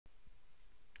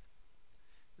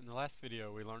In the last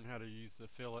video we learned how to use the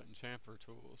fillet and chamfer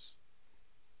tools.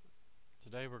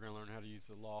 Today we're going to learn how to use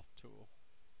the Loft tool.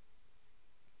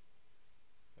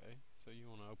 Okay, so you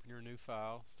want to open your new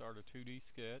file, start a 2D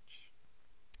sketch.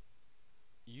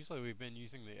 Usually we've been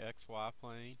using the XY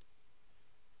plane.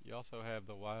 You also have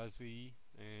the YZ,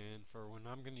 and for when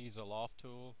I'm going to use the Loft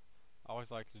tool, I always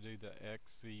like to do the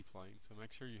XZ plane. So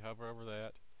make sure you hover over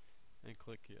that and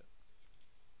click it.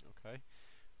 Okay,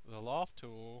 the Loft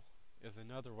tool is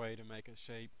another way to make a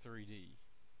shape 3D.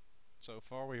 So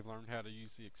far we've learned how to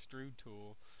use the extrude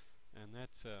tool, and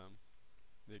that's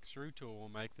the extrude tool will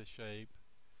make the shape,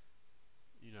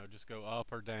 just go up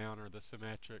or down or the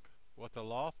symmetric. What the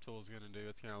Loft tool is going to do,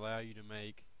 it's going to allow you to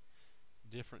make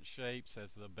different shapes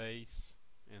as the base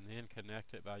and then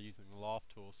connect it by using the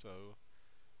Loft tool. So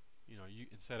you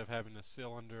instead of having a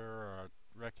cylinder or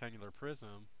a rectangular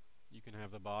prism, you can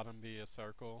have the bottom be a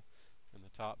circle and the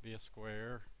top be a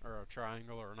square or a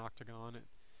triangle or an octagon.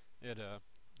 It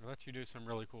lets you do some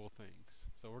really cool things.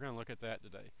 So we're going to look at that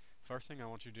today. First thing I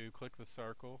want you to do, click the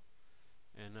circle,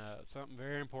 and something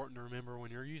very important to remember when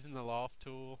you're using the Loft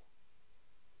tool,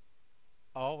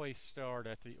 always start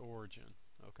at the origin,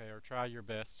 okay, or try your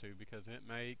best to, because it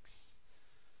makes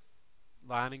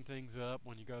lining things up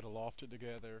when you go to loft it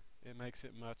together, it makes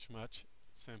it much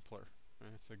simpler,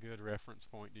 and it's a good reference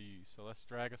point to use. So let's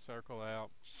drag a circle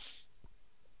out,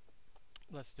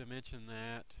 let's dimension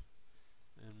that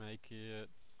and make it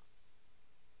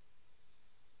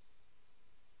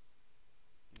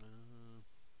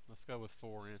let's go with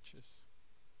 4 inches.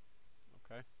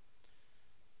 Okay,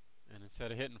 and instead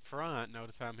of hitting front,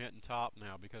 notice how I'm hitting top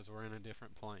now because we're in a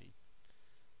different plane.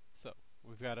 So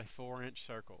we've got a 4-inch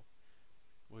circle.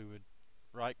 We would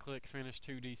right click, finish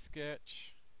 2D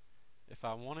sketch. If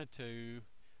I wanted to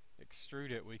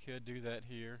extrude it, we could do that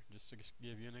here, just to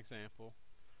give you an example.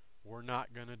 We're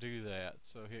not going to do that,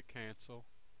 so hit cancel.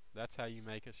 That's how you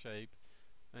make a shape,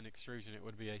 an extrusion. It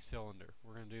would be a cylinder.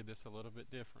 We're going to do this a little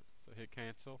bit different. So hit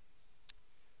cancel.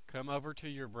 Come over to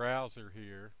your browser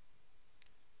here.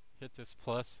 Hit this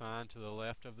plus sign to the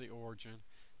left of the origin,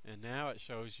 and now it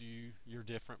shows you your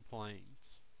different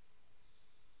planes.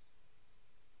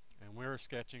 And we're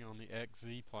sketching on the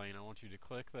XZ plane. I want you to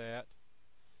click that.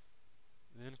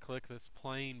 Then click this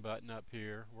plane button up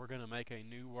here. We're going to make a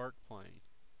new work plane.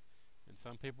 And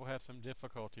some people have some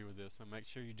difficulty with this, so make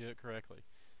sure you do it correctly.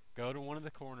 Go to one of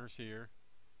the corners here,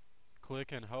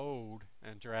 click and hold,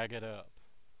 and drag it up.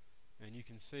 And you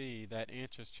can see that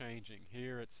inch is changing.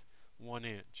 Here it's 1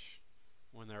 inch.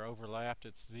 When they're overlapped,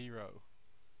 it's 0.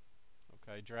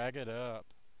 Okay, drag it up,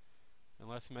 and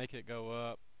let's make it go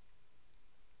up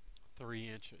 3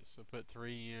 inches. So put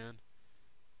 3 in,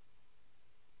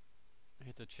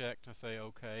 hit the check to say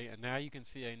OK, and now you can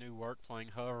see a new work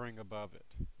plane hovering above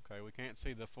it. Okay, we can't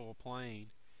see the full plane,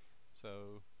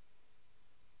 so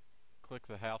click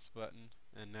the house button,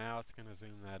 and now it's going to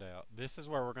zoom that out. This is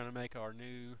where we're going to make our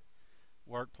new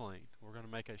work plane. We're going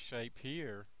to make a shape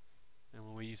here, and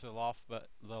when we use the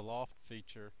loft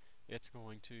feature, it's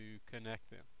going to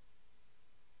connect them.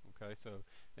 Okay, so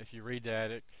if you read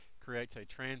that, it creates a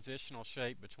transitional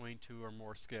shape between 2 or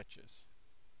more sketches.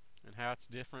 And how it's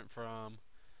different from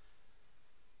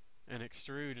an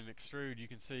extrude. In extrude, you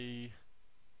can see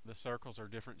the circles are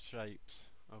different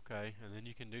shapes. Okay, and then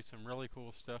you can do some really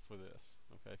cool stuff with this.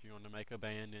 Okay, if you want to make a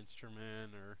band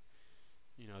instrument, or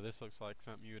this looks like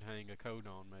something you would hang a coat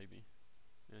on maybe,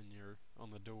 and you're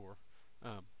on the door.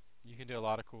 You can do a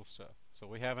lot of cool stuff. So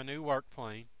we have a new work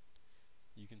plane.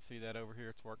 You can see that over here.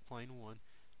 It's work plane 1.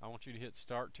 I want you to hit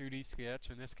start 2D sketch,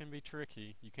 and this can be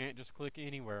tricky. You can't just click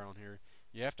anywhere on here.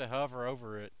 You have to hover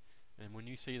over it, and when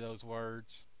you see those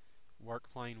words,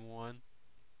 work plane 1,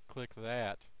 click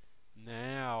that.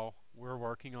 Now we're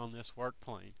working on this work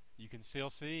plane. You can still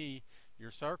see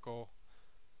your circle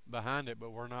behind it,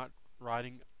 but we're not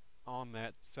writing on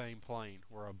that same plane.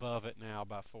 We're above it now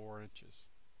by 4 inches.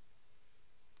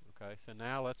 Okay, so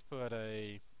now let's put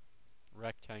a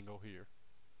rectangle here.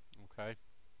 Okay,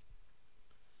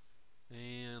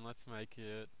 and let's make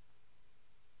it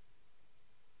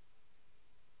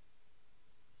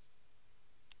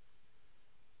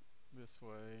this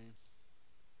way.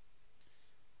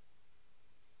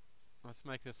 Let's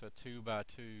make this a 2 by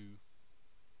 2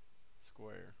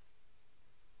 square.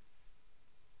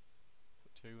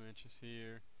 So 2 inches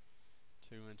here,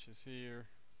 2 inches here,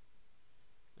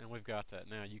 and we've got that.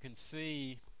 Now you can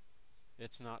see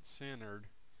it's not centered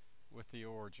with the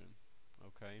origin.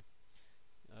 Okay,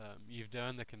 you've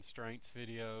done the constraints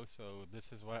video, so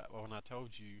this is what when I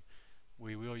told you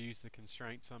we will use the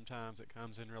constraint sometimes. It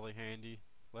comes in really handy.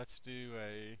 Let's do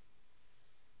a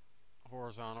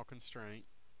horizontal constraint.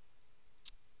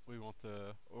 we want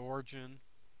the origin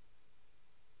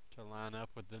to line up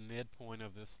with the midpoint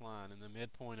of this line, and the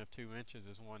midpoint of 2 inches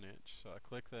is 1 inch. So I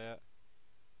click that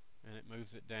and it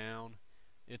moves it down.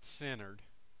 It's centered.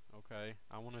 Okay,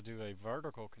 I want to do a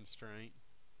vertical constraint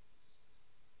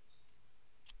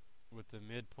with the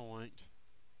midpoint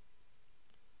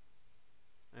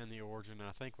and the origin.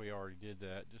 I think we already did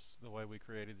that, just the way we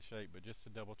created the shape, but just to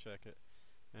double check it.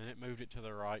 And it moved it to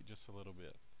the right just a little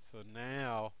bit. So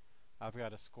now I've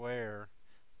got a square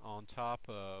on top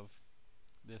of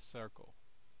this circle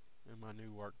in my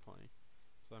new work plane.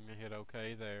 So I'm going to hit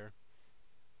OK there.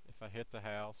 If I hit the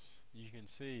house, you can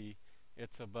see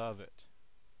it's above it.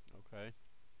 Okay.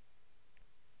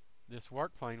 This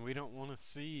work plane, we don't want to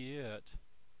see it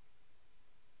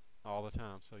all the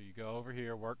time. So you go over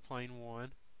here, work plane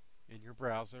 1 in your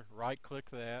browser, right click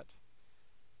that,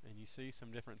 and you see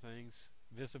some different things.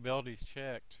 Visibility is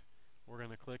checked. We're going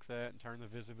to click that and turn the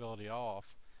visibility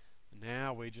off.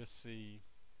 Now we just see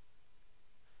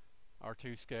our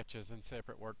 2 sketches in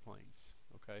separate work planes.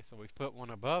 Okay, so we've put one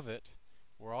above it.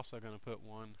 We're also going to put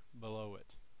one below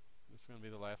it. This is going to be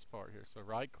the last part here. So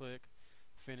right click,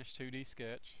 finish 2D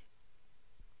sketch.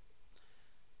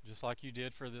 Just like you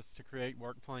did for this to create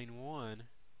work plane 1,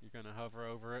 you're going to hover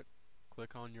over it,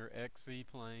 click on your XZ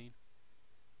plane,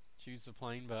 choose the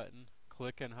plane button,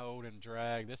 click and hold and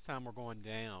drag. This time we're going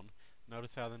down.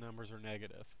 Notice how the numbers are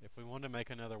negative. If we wanted to make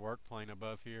another work plane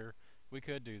above here, we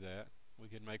could do that. We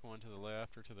could make one to the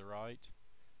left or to the right,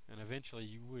 and eventually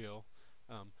you will.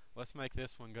 Let's make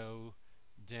this one go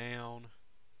down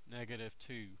negative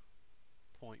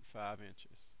 2.5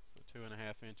 inches. So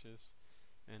 2.5 inches,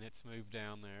 and it's moved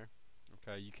down there.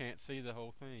 Okay, you can't see the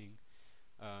whole thing.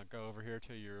 Go over here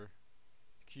to your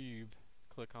cube,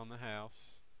 click on the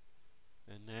house,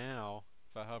 and now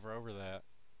if I hover over that,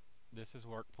 this is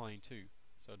work plane 2.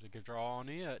 So to draw on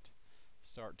it,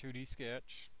 start 2D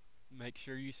sketch. Make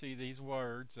sure you see these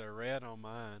words. They're red on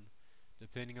mine.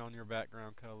 Depending on your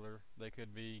background color, they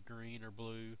could be green or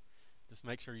blue. Just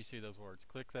make sure you see those words.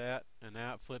 Click that, and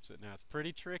now it flips it. Now it's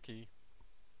pretty tricky.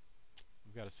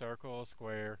 We've got a circle, a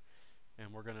square,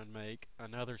 and we're going to make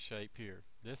another shape here.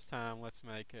 This time let's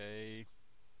make a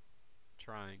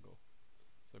triangle.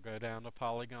 So go down to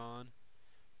polygon.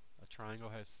 A triangle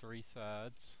has 3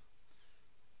 sides.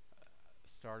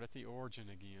 Start at the origin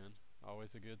again.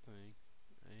 Always a good thing.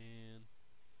 And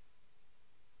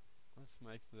let's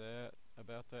make that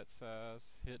about that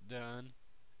size. Hit done.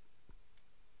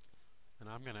 And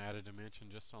I'm going to add a dimension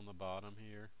just on the bottom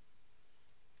here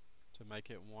to make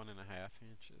it 1.5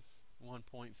 inches.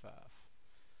 1.5.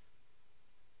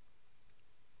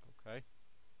 Okay.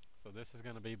 So this is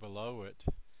going to be below it.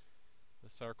 The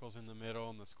circle's in the middle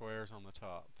and the square's on the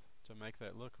top. To make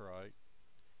that look right,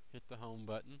 hit the home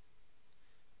button.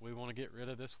 We want to get rid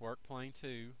of this work plane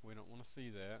 2. We don't want to see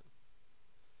that.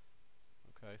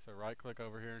 Okay, so right click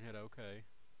over here and hit OK.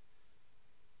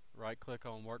 Right click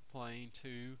on work plane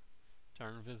 2,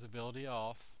 turn visibility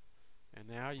off, and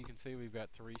now you can see we've got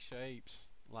 3 shapes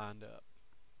lined up.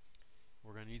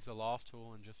 We're going to use the Loft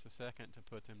tool in just a second to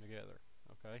put them together.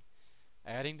 Okay,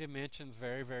 adding dimensions,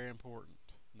 very, very important.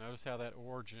 Notice how that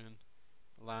origin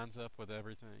lines up with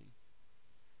everything.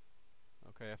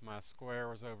 Okay, if my square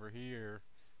was over here,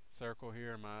 circle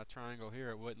here, and my triangle here,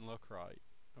 it wouldn't look right.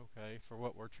 Okay, for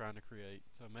what we're trying to create.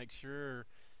 So make sure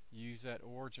you use that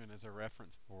origin as a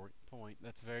reference point.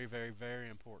 That's very, very, very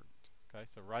important. Okay,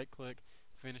 so right click,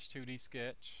 finish 2D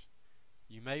sketch.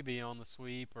 You may be on the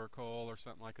sweep or cull or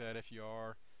something like that. If you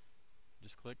are,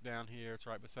 just click down here. It's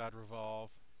right beside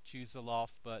revolve. Choose the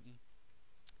Loft button.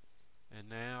 And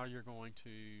now you're going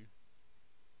to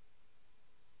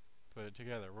put it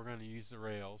together. We're going to use the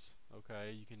rails.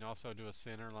 Okay, you can also do a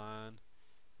center line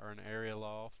or an area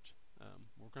loft.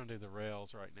 We're going to do the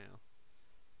rails right now.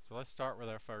 So let's start with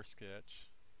our first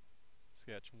sketch.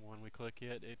 Sketch 1, we click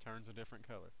it, it turns a different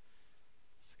color.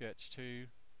 Sketch 2,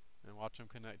 and watch them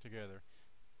connect together.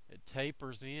 It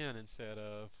tapers in instead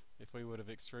of, if we would have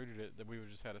extruded it, that we would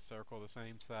have just had a circle the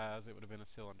same size, it would have been a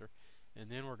cylinder. And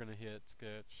then we're going to hit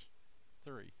sketch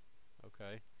 3.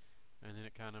 Okay, and then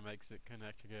it kind of makes it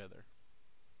connect together.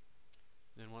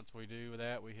 Then once we do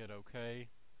that, we hit OK.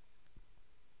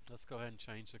 Let's go ahead and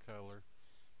change the color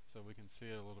so we can see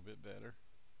it a little bit better.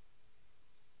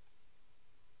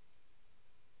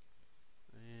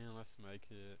 And let's make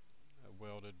it a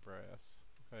welded brass.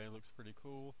 Okay, it looks pretty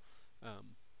cool.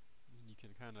 You can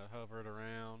kind of hover it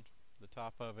around. The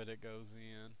top of it, it goes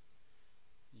in.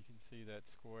 You can see that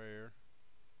square.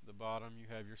 The bottom, you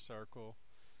have your circle.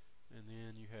 And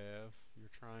then you have your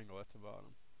triangle at the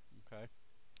bottom. Okay,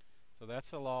 so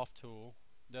that's the Loft tool.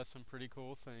 Does some pretty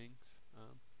cool things.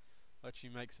 lets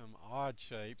you make some odd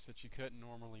shapes that you couldn't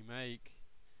normally make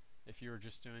if you were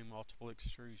just doing multiple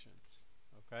extrusions.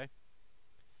 Okay?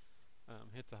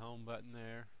 Hit the home button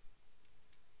there.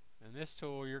 And this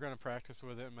tool, you're going to practice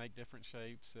with it and make different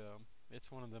shapes.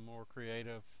 It's one of the more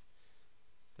creative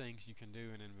things you can do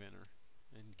in Inventor.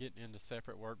 And getting into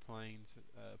separate work planes,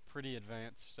 pretty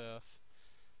advanced stuff.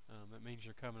 That means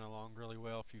you're coming along really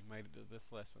well if you've made it to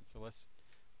this lesson. So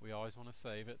we always want to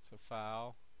save it. So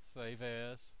File, Save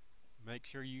As. Make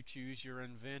sure you choose your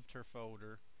Inventor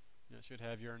folder. It should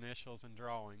have your initials and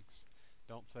drawings.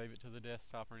 Don't save it to the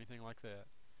desktop or anything like that.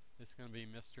 This is going to be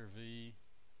Mr. V,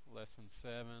 Lesson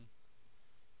 7,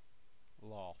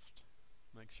 Loft.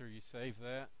 Make sure you save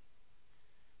that.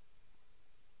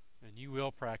 And you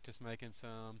will practice making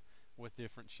some with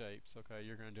different shapes. Okay,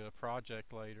 you're going to do a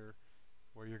project later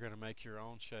where you're going to make your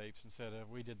own shapes. Instead of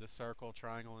we did the circle,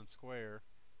 triangle, and square,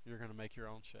 you're going to make your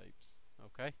own shapes.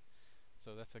 Okay,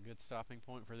 so that's a good stopping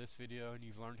point for this video, and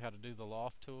you've learned how to do the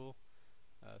Loft tool.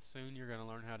 Soon you're going to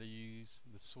learn how to use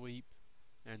the sweep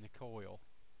and the coil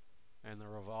and the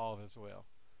revolve as well.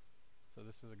 So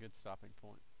this is a good stopping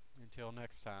point. Until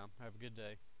next time, have a good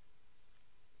day.